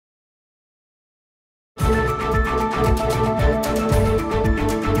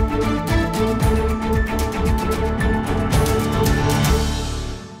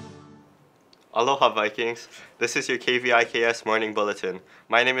Aloha Vikings, this is your KVIKS Morning Bulletin.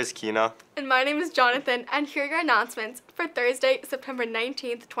 My name is Kina. And my name is Jonathan, and here are your announcements for Thursday, September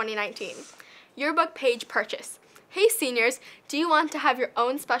 19th, 2019. Yearbook page purchase. Hey seniors, do you want to have your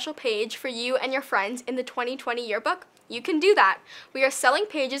own special page for you and your friends in the 2020 yearbook? You can do that. We are selling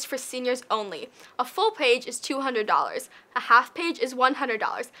pages for seniors only. A full page is $200, a half page is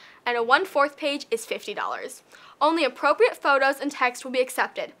 $100, and a 1/4 page is $50. Only appropriate photos and text will be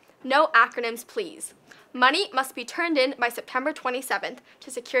accepted. No acronyms, please. Money must be turned in by September 27th to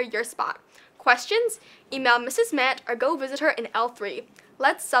secure your spot. Questions? Email Mrs. Mant or go visit her in L3.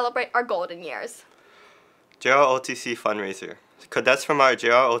 Let's celebrate our golden years. JROTC fundraiser. Cadets from our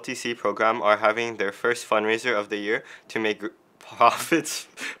JROTC program are having their first fundraiser of the year to make profits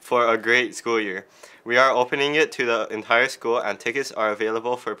for a great school year. We are opening it to the entire school and tickets are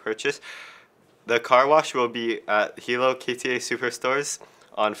available for purchase. The car wash will be at Hilo KTA Superstores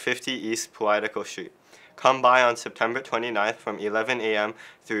on 50 East Puaidako Street. Come by on September 29th from 11 a.m.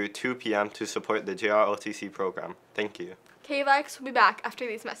 through 2 p.m. to support the JROTC program. Thank you. KVIKS will be back after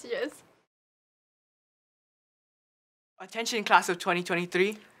these messages. Attention class of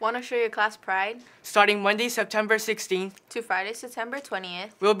 2023. Want to show your class pride? Starting Monday, September 16th to Friday, September 20th.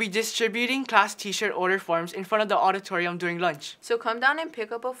 We'll be distributing class t-shirt order forms in front of the auditorium during lunch. So come down and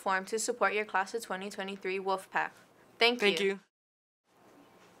pick up a form to support your class of 2023 Wolfpack. Thank you.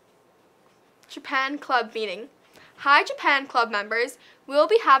 Japan Club meeting. Hi Japan Club members, we will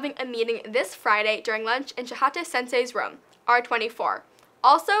be having a meeting this Friday during lunch in Shihata Sensei's room, R24.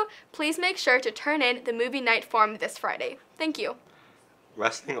 Also, please make sure to turn in the movie night form this Friday. Thank you.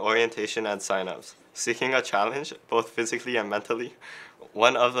 Wrestling orientation and signups. Seeking a challenge, both physically and mentally?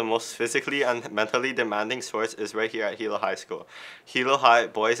 One of the most physically and mentally demanding sports is right here at Hilo High School. Hilo High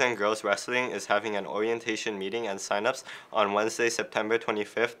Boys and Girls Wrestling is having an orientation meeting and signups on Wednesday, September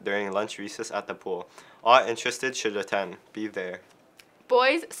 25th during lunch recess at the pool. All interested should attend. Be there.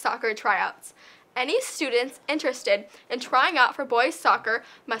 Boys soccer tryouts. Any students interested in trying out for boys soccer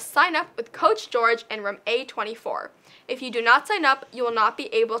must sign up with Coach George in room A24. If you do not sign up, you will not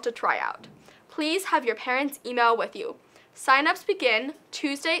be able to try out. Please have your parents' email with you. Sign-ups begin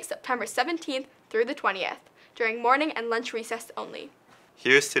Tuesday, September 17th through the 20th, during morning and lunch recess only.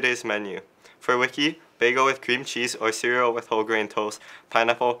 Here's today's menu. For Wiki, bagel with cream cheese or cereal with whole grain toast,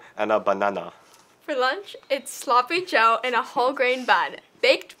 pineapple, and a banana. For lunch, it's sloppy joe in a whole grain bun,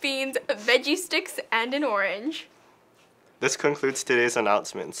 baked beans, veggie sticks, and an orange. This concludes today's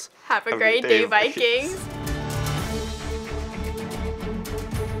announcements. Have a great day, Vikings.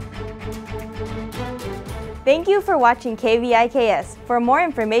 Thank you for watching KVIKS. For more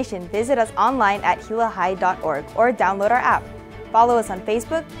information, visit us online at hilohigh.org or download our app. Follow us on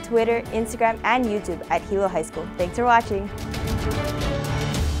Facebook, Twitter, Instagram, and YouTube at Hilo High School. Thanks for watching.